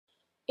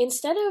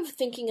Instead of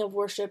thinking of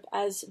worship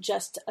as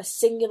just a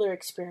singular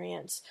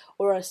experience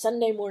or a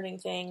Sunday morning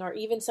thing or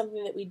even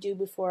something that we do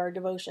before our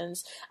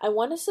devotions, I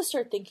want us to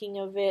start thinking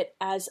of it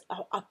as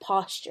a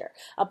posture,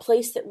 a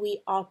place that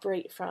we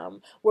operate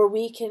from, where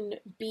we can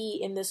be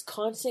in this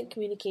constant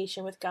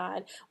communication with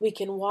God. We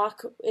can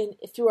walk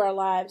through our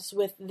lives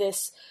with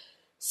this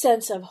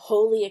sense of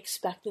holy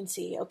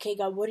expectancy. Okay,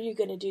 God, what are you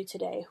going to do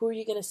today? Who are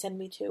you going to send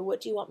me to?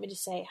 What do you want me to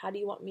say? How do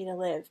you want me to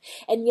live?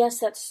 And yes,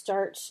 that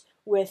starts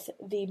with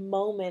the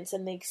moments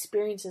and the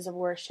experiences of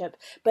worship,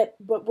 but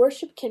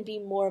worship can be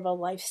more of a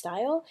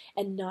lifestyle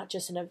and not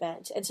just an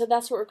event. And so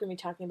that's what we're going to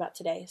be talking about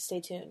today. Stay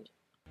tuned.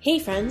 Hey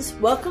friends,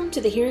 welcome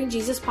to the Hearing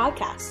Jesus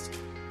podcast.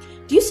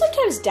 Do you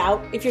sometimes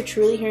doubt if you're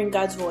truly hearing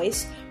God's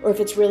voice or if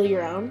it's really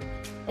your own?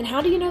 And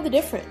how do you know the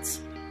difference?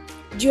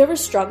 Do you ever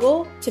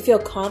struggle to feel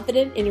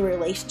confident in your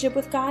relationship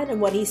with God and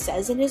what He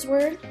says in His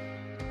Word?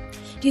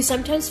 Do you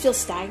sometimes feel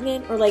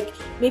stagnant or like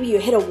maybe you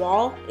hit a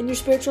wall in your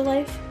spiritual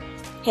life?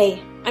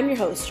 Hey, I'm your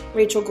host,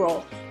 Rachel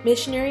Grohl,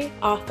 missionary,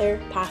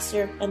 author,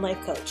 pastor, and life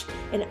coach,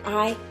 and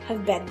I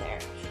have been there.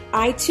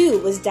 I too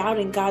was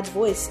doubting God's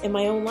voice in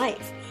my own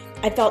life.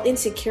 I felt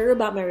insecure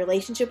about my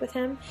relationship with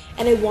Him,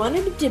 and I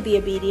wanted to be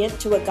obedient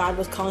to what God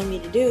was calling me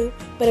to do,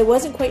 but I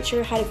wasn't quite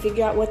sure how to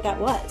figure out what that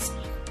was.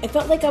 I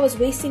felt like I was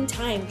wasting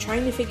time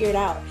trying to figure it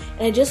out,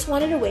 and I just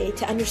wanted a way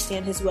to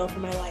understand His will for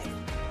my life.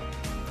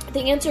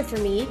 The answer for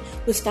me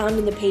was found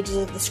in the pages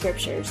of the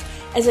scriptures,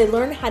 as I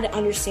learned how to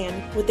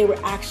understand what they were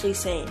actually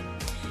saying.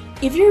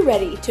 If you're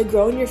ready to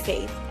grow in your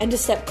faith and to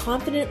step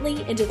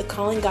confidently into the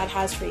calling God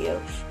has for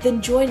you, then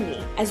join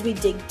me as we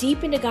dig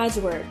deep into God's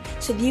Word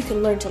so that you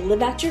can learn to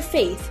live out your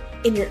faith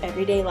in your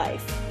everyday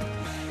life.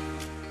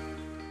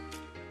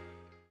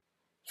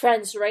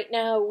 Friends, right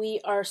now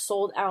we are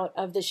sold out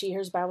of the She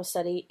Hears Bible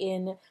Study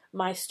in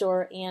my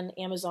store and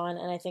Amazon,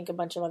 and I think a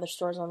bunch of other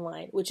stores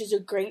online, which is a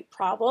great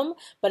problem,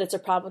 but it's a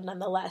problem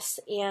nonetheless.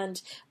 And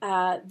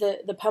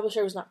the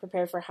publisher was not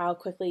prepared for how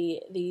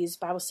quickly these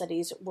Bible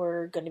studies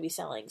were going to be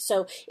selling.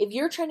 So if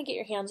you're trying to get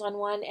your hands on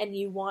one and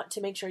you want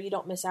to make sure you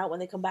don't miss out when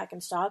they come back in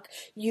stock,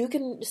 you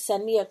can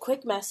send me a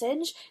quick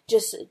message.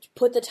 Just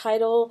put the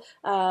title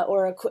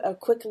or a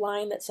quick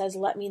line that says,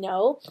 "Let me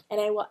know," and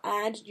I will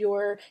add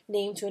your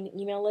name to an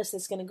email list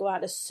that's going to go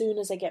out as soon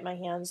as I get my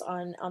hands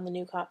on the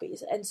new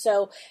copies. And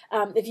so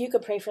if you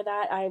could pray for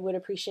that, I would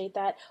appreciate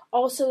that.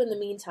 Also, in the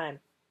meantime,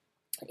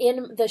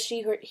 in the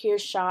She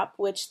Hears shop,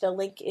 which the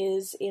link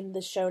is in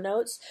the show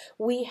notes,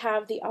 we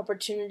have the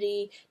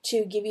opportunity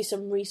to give you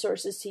some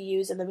resources to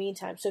use in the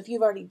meantime. So if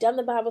you've already done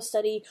the Bible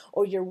study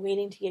or you're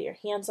waiting to get your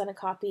hands on a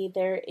copy,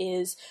 there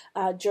is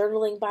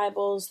journaling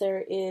Bibles,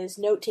 there is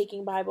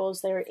note-taking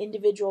Bibles, there are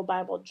individual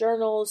Bible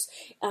journals,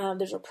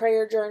 there's a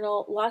prayer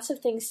journal, lots of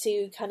things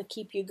to kind of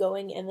keep you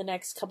going in the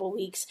next couple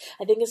weeks.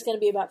 I think it's going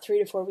to be about 3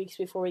 to 4 weeks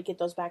before we get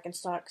those back in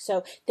stock.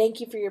 So thank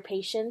you for your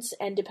patience,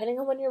 and depending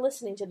on when you're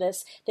listening to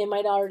this, they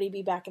might already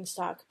be back in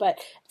stock. But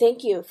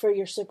thank you for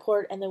your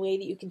support and the way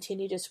that you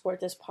continue to support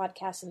this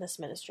podcast and this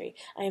ministry.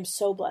 I am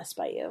so blessed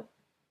by you.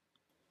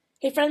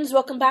 Hey friends,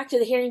 welcome back to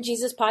the Hearing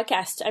Jesus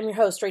podcast. I'm your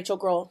host, Rachel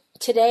Grohl.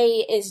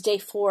 Today is day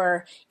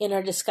 4 in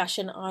our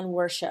discussion on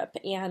worship,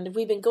 and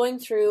we've been going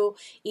through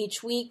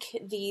each week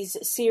these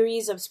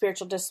series of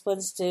spiritual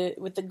disciplines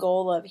with the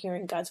goal of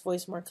hearing God's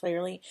voice more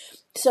clearly.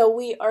 So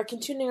we are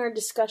continuing our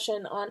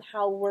discussion on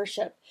how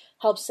worship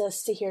helps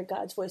us to hear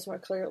God's voice more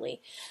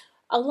clearly.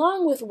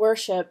 Along with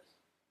worship,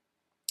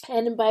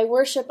 and by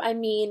worship I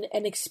mean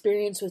an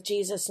experience with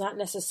Jesus, not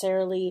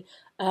necessarily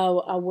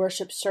a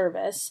worship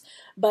service,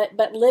 but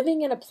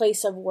living in a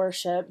place of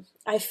worship,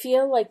 I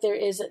feel like there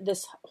is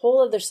this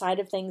whole other side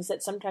of things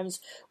that sometimes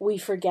we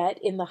forget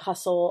in the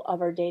hustle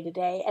of our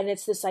day-to-day, and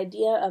it's this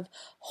idea of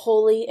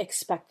holy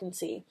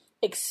expectancy,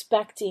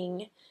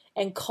 expecting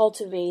and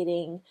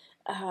cultivating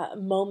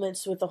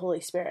moments with the Holy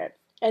Spirit.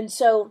 And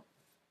so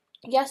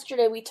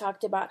yesterday we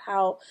talked about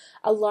how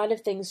a lot of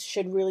things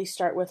should really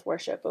start with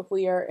worship. If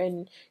we are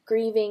in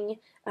grieving,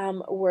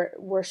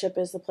 worship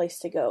is the place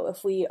to go.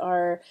 If we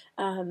are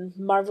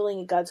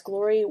marveling at God's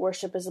glory,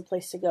 worship is the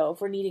place to go. If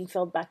we're needing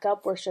filled back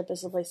up, worship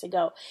is the place to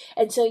go.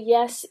 And so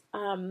yes,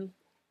 the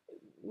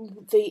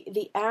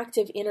act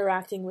of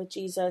interacting with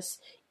Jesus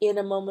in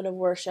a moment of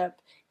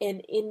worship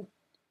and in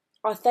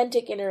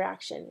authentic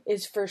interaction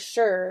is for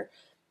sure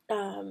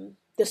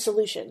the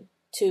solution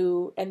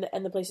to and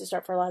the place to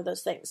start for a lot of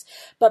those things.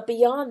 But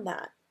beyond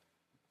that,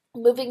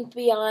 moving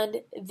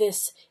beyond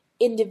this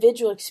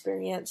individual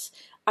experience,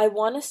 I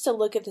want us to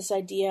look at this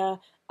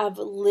idea of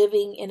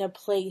living in a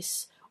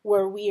place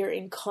where we are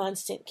in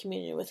constant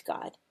communion with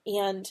God.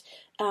 And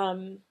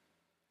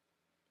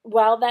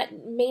while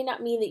that may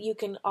not mean that you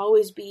can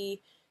always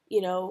be,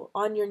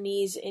 on your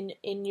knees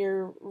in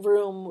your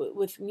room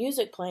with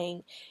music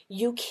playing,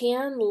 you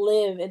can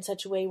live in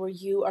such a way where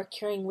you are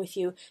carrying with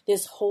you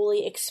this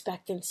holy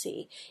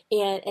expectancy,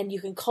 and you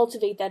can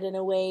cultivate that in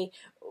a way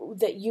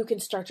that you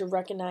can start to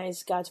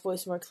recognize God's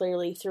voice more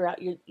clearly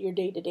throughout your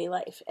day-to-day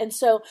life. And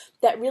so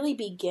that really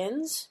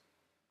begins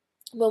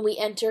when we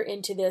enter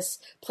into this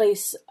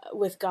place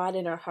with God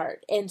in our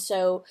heart. And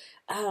so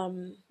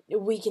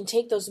we can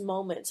take those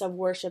moments of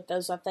worship,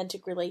 those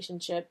authentic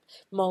relationship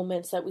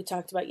moments that we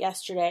talked about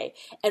yesterday,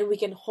 and we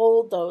can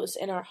hold those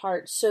in our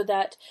hearts so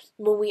that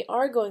when we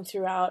are going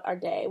throughout our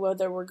day,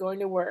 whether we're going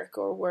to work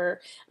or we're,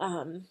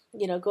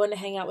 going to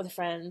hang out with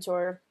friends,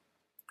 or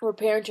we're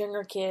parenting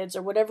our kids,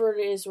 or whatever it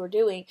is we're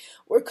doing,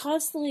 we're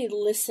constantly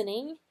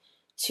listening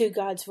to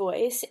God's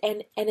voice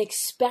and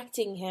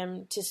expecting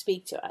him to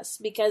speak to us.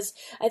 Because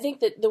I think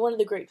that one of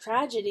the great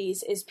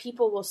tragedies is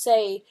people will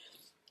say,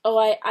 oh,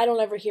 I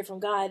don't ever hear from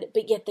God,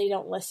 but yet they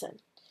don't listen.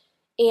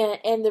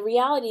 And the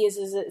reality is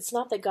that it's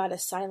not that God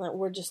is silent,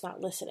 we're just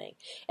not listening.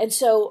 And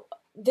so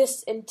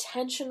this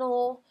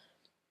intentional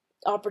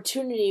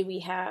opportunity we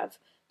have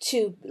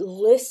to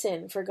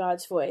listen for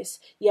God's voice,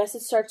 yes,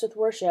 it starts with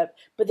worship,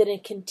 but then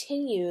it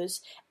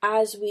continues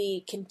as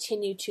we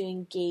continue to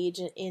engage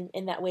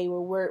in that way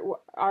where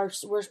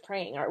we're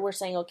praying, or we're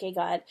saying, okay,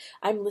 God,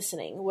 I'm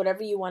listening.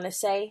 Whatever you want to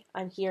say,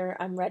 I'm here,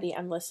 I'm ready,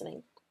 I'm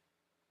listening.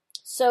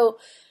 So,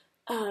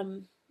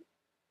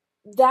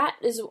 that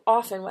is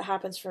often what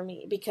happens for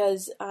me,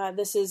 because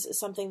this is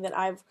something that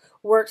I've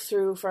worked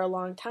through for a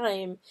long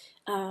time,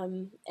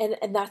 and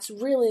that's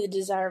really the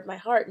desire of my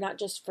heart, not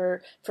just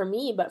for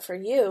me, but for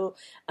you.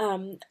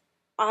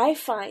 I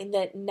find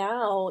that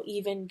now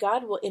even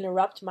God will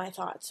interrupt my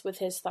thoughts with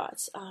his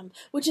thoughts,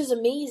 which is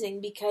amazing,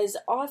 because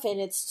often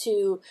it's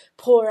to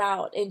pour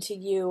out into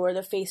you or the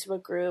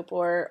Facebook group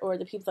or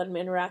the people that I'm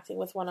interacting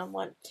with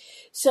one-on-one.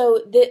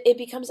 So it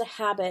becomes a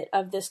habit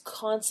of this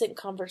constant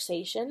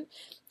conversation,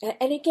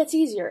 and it gets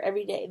easier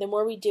every day. The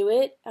more we do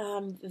it,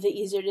 the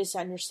easier it is to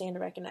understand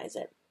and recognize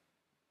it.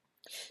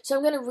 So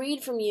I'm going to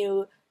read from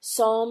you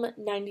Psalm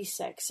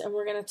 96, and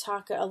we're going to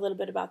talk a little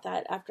bit about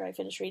that after I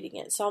finish reading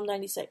it. Psalm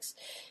 96.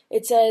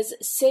 It says,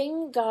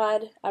 "Sing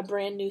God a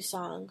brand new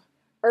song.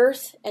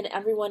 Earth and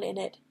everyone in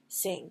it,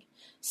 sing.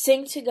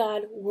 Sing to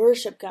God,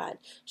 worship God.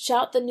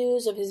 Shout the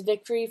news of his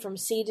victory from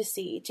sea to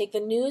sea. Take the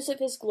news of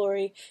his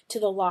glory to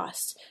the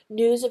lost,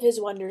 news of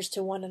his wonders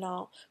to one and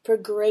all. For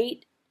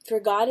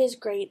God is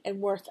great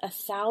and worth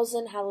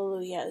 1,000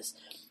 hallelujahs.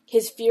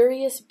 His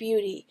furious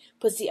beauty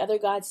puts the other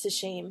gods to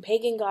shame.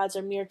 Pagan gods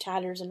are mere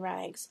tatters and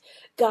rags.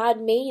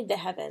 God made the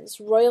heavens.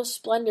 Royal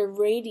splendor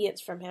radiates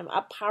from him.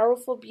 A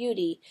powerful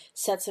beauty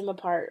sets him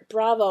apart.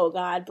 Bravo,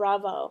 God,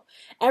 bravo."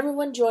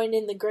 Everyone joined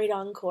in the great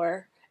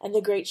encore and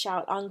the great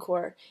shout,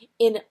 encore,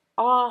 in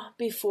awe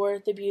before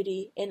the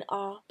beauty, in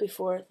awe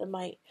before the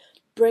might.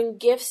 Bring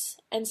gifts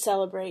and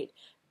celebrate.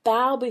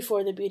 Bow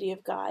before the beauty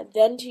of God.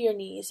 Then to your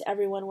knees,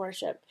 everyone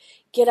worship.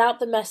 Get out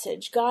the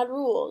message. God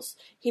rules.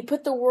 He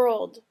put the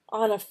world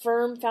on a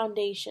firm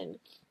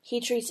foundation. He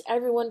treats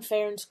everyone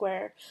fair and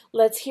square.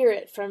 Let's hear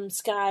it from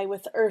sky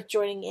with the earth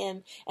joining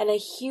in, and a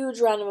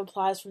huge round of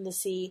applause from the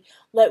sea.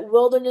 Let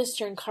wilderness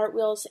turn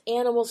cartwheels,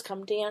 animals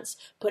come dance,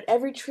 put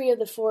every tree of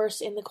the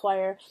forest in the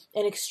choir,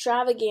 an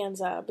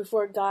extravaganza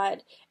before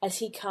God as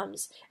he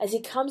comes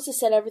to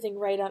set everything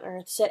right on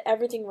earth, set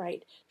everything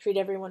right, treat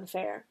everyone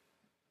fair.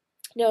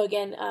 No,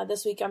 again,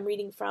 this week I'm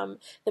reading from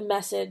the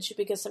Message,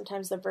 because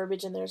sometimes the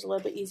verbiage in there is a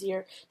little bit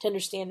easier to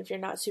understand if you're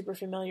not super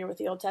familiar with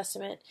the Old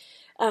Testament.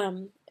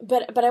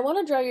 But I want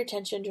to draw your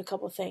attention to a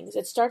couple things.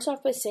 It starts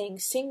off by saying,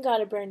 "Sing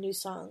God a brand new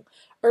song.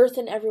 Earth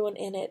and everyone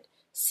in it,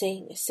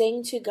 sing.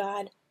 Sing to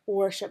God,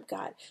 worship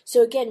God."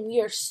 So again,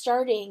 we are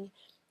starting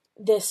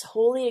this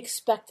holy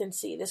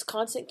expectancy, this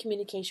constant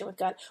communication with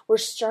God. We're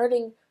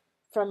starting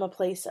from a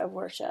place of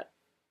worship.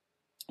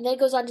 And then it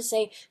goes on to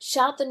say,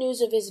 "Shout the news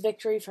of his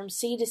victory from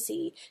sea to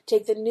sea.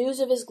 Take the news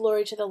of his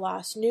glory to the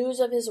lost, news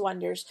of his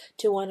wonders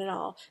to one and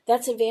all."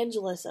 That's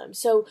evangelism.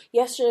 So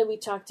yesterday we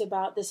talked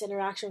about this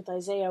interaction with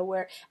Isaiah,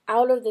 where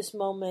out of this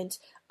moment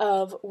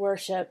of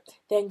worship,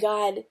 then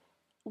God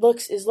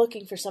is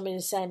looking for somebody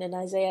to send, and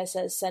Isaiah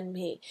says, "Send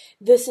me."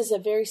 This is a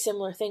very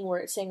similar thing where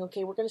it's saying,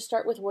 okay, we're going to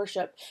start with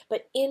worship,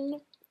 but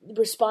in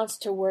response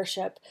to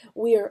worship,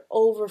 we are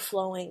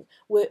overflowing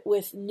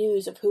with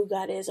news of who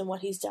God is and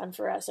what he's done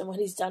for us and what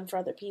he's done for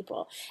other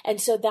people. And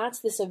so that's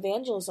this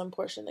evangelism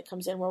portion that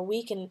comes in, where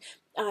we can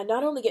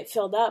not only get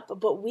filled up,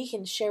 but we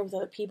can share with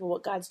other people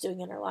what God's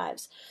doing in our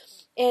lives.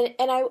 And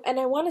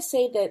I want to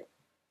say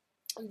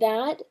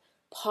that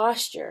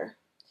posture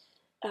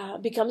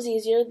becomes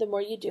easier the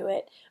more you do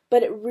it,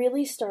 but it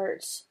really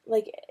starts,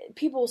 like,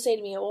 people will say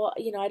to me, well,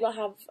 I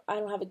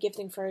don't have a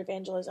gifting for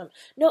evangelism.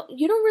 No,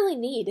 you don't really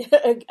need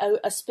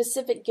a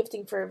specific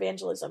gifting for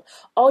evangelism.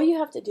 All you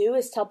have to do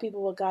is tell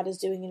people what God is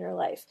doing in your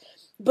life.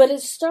 But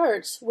it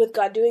starts with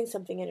God doing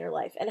something in your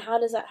life. And how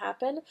does that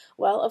happen?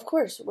 Well, of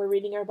course, we're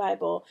reading our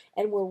Bible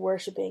and we're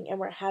worshiping and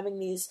we're having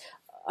these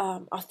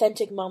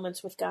authentic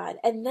moments with God.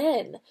 And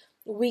then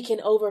we can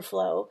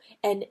overflow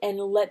and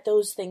let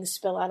those things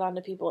spill out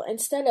onto people,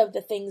 instead of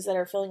the things that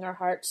are filling our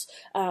hearts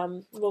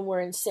when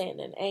we're in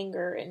sin and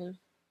anger and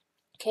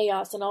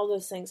chaos and all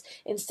those things.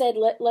 Instead,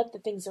 let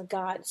the things of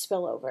God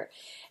spill over.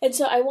 And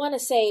so I want to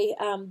say,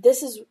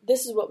 this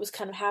is what was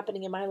kind of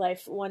happening in my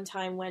life one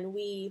time when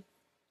we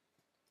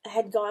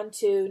had gone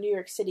to New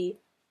York City.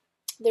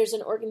 There's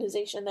an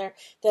organization there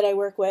that I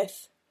work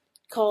with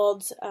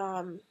called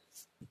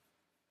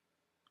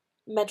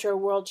Metro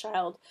World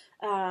Child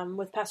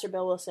with Pastor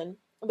Bill Wilson.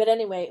 But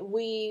anyway,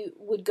 we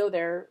would go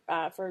there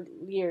for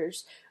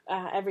years.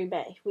 Every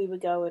May, we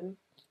would go and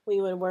we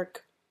would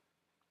work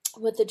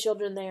with the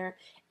children there.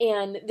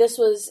 And this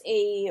was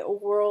a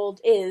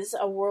world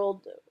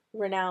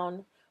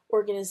renowned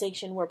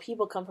organization where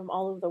people come from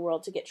all over the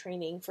world to get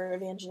training for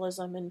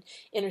evangelism and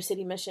inner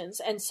city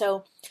missions. And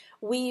so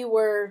we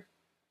were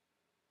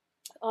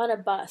on a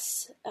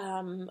bus,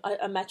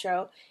 a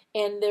metro,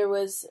 and there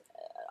was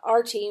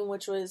our team,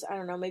 which was, I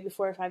don't know, maybe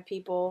 4 or 5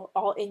 people,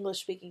 all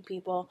English-speaking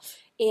people,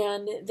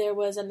 and there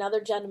was another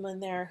gentleman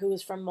there who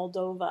was from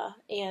Moldova,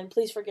 and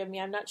please forgive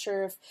me, I'm not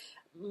sure if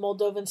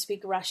Moldovans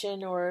speak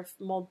Russian or if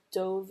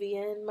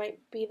Moldovan might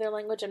be their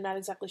language, I'm not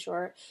exactly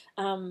sure,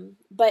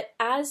 but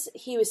as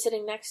he was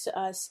sitting next to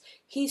us,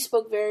 he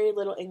spoke very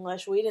little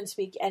English, we didn't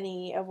speak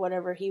any of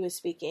whatever he was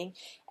speaking,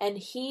 and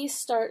he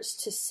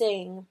starts to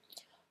sing,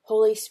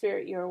 "Holy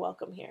Spirit, you're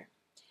welcome here,"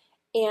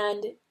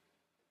 and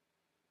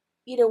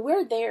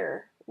we're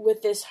there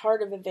with this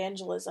heart of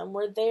evangelism.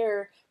 We're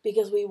there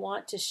because we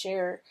want to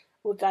share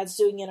what God's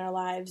doing in our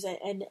lives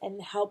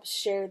and help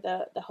share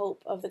the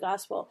hope of the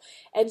gospel.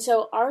 And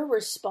so our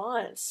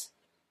response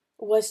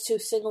was to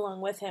sing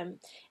along with him.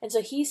 And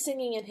so he's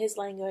singing in his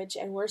language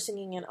and we're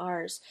singing in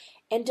ours.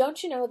 And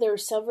don't you know, there were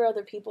several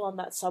other people on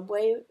that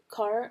subway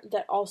car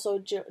that also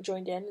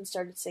joined in and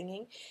started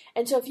singing.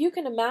 And so if you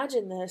can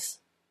imagine this,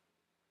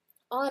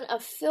 on a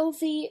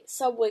filthy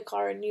subway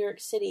car in New York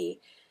City,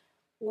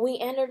 we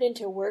entered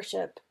into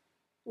worship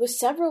with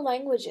several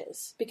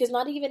languages, because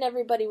not even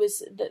everybody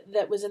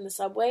that was in the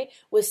subway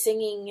was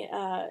singing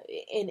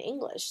in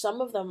English.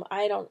 Some of them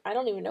I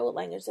don't even know what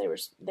language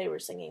they were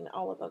singing,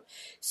 all of them.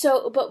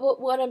 So, but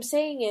what I'm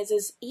saying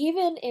is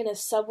even in a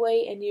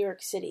subway in New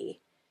York City,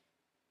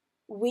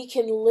 we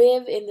can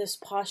live in this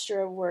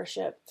posture of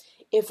worship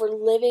if we're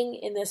living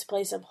in this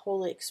place of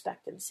holy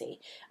expectancy.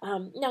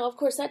 Now, of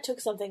course, that took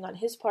something on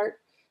his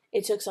part.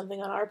 It took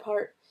something on our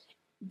part,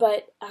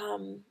 but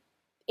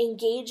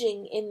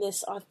engaging in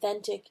this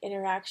authentic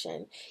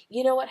interaction.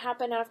 You know what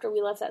happened after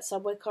we left that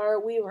subway car?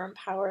 We were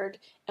empowered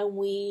and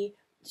we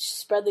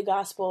spread the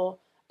gospel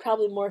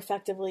probably more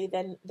effectively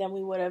than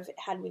we would have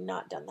had we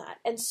not done that.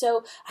 And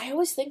so I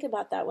always think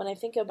about that when I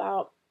think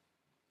about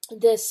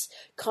this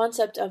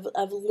concept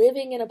of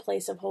living in a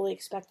place of holy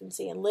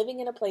expectancy and living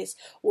in a place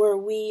where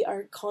we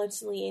are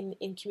constantly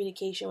in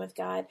communication with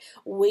God,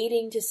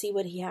 waiting to see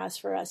what he has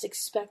for us,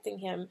 expecting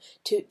him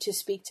to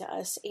speak to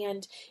us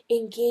and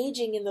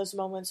engaging in those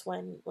moments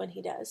when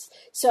he does.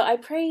 So I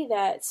pray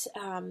that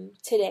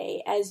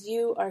today, as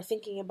you are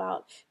thinking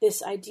about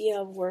this idea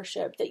of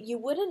worship, that you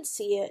wouldn't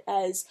see it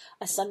as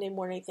a Sunday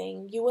morning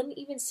thing. You wouldn't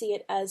even see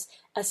it as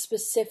a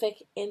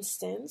specific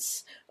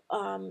instance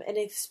and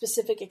a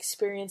specific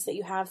experience that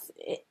you have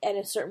at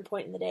a certain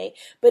point in the day,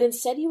 but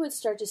instead you would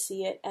start to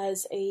see it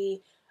as a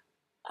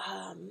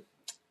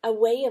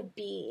way of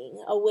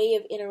being, a way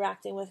of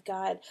interacting with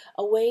God,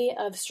 a way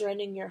of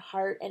surrendering your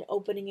heart and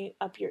opening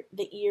up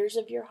the ears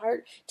of your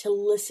heart to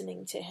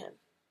listening to him.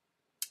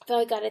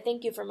 Father God, I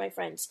thank you for my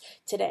friends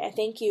today. I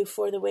thank you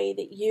for the way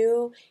that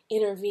you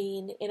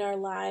intervene in our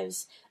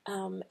lives,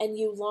 and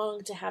you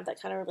long to have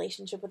that kind of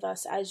relationship with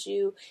us as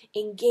you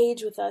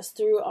engage with us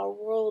through our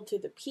world, through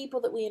the people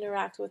that we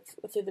interact with,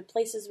 through the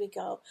places we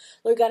go.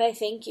 Lord God, I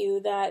thank you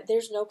that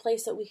there's no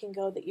place that we can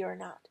go that you're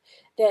not,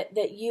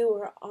 that you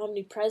are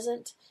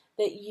omnipresent,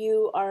 that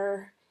you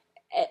are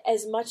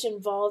as much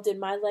involved in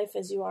my life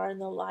as you are in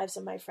the lives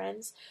of my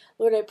friends.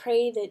 Lord, I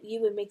pray that you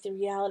would make the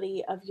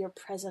reality of your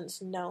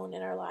presence known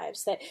in our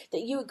lives, that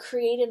you would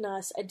create in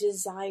us a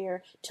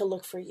desire to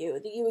look for you,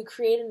 that you would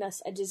create in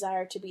us a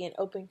desire to be in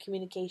open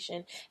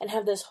communication and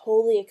have this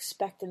holy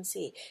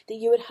expectancy, that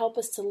you would help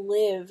us to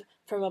live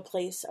from a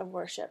place of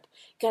worship.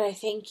 God, I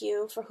thank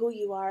you for who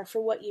you are,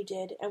 for what you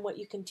did, and what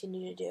you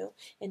continue to do.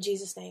 In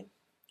Jesus' name,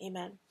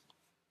 amen.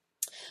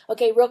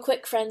 Okay, real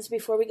quick, friends,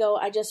 before we go,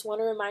 I just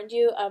want to remind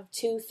you of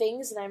 2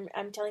 things that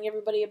I'm telling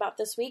everybody about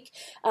this week.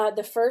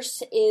 The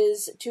first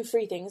is 2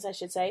 free things, I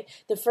should say.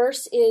 The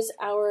first is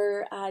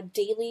our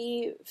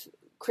daily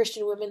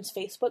Christian Women's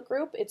Facebook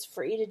group. It's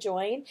free to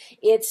join.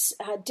 It's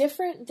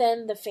different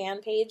than the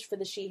fan page for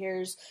the She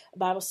Hears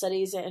Bible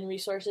studies and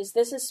resources.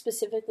 This is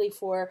specifically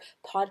for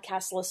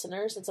podcast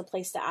listeners. It's a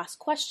place to ask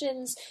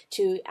questions,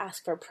 to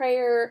ask for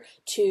prayer,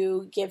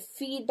 to give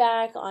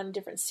feedback on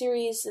different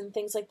series and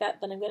things like that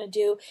I'm going to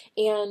do.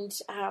 And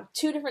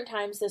 2 different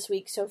times this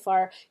week so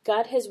far,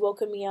 God has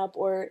woken me up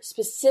or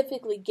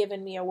specifically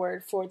given me a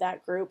word for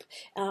that group,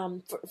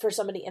 for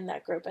somebody in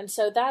that group. And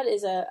so that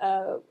is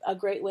a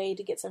great way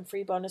to get some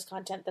free bonus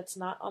content that's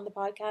not on the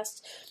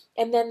podcast.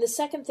 And then the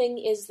second thing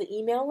is the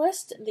email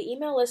list. The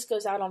email list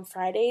goes out on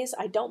Fridays.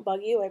 I don't bug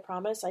you, I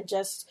promise. I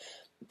just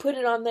put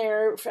it on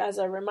there as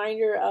a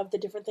reminder of the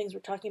different things we're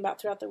talking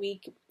about throughout the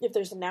week. If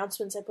there's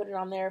announcements, I put it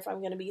on there. If I'm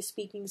going to be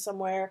speaking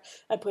somewhere,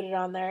 I put it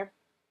on there.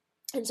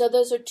 And so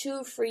those are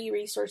 2 free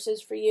resources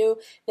for you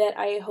that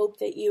I hope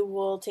that you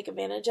will take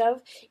advantage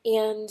of.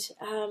 And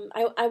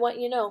I want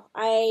you to know,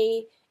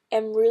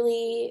 am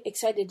really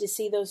excited to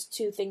see those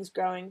two things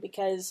growing,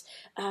 because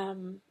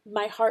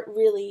my heart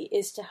really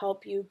is to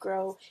help you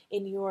grow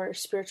in your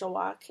spiritual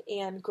walk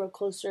and grow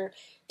closer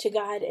to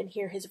God and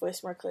hear His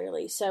voice more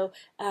clearly. So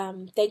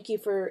thank you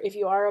if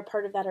you are a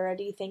part of that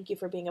already, thank you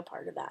for being a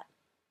part of that.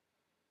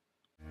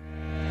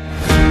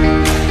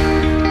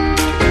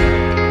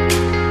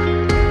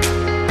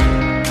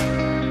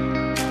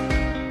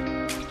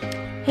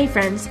 Hey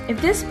friends,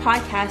 if this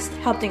podcast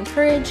helped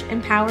encourage,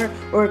 empower,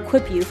 or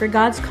equip you for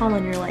God's call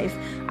in your life,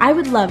 I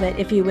would love it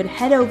if you would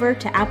head over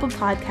to Apple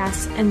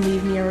Podcasts and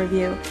leave me a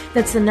review.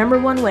 That's the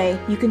 #1 way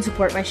you can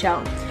support my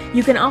show.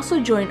 You can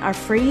also join our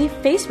free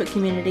Facebook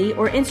community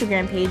or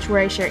Instagram page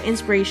where I share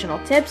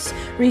inspirational tips,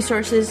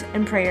 resources,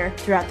 and prayer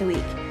throughout the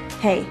week.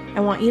 Hey,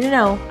 I want you to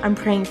know I'm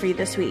praying for you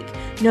this week.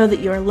 Know that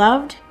you are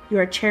loved, you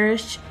are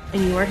cherished,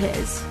 and you are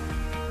His.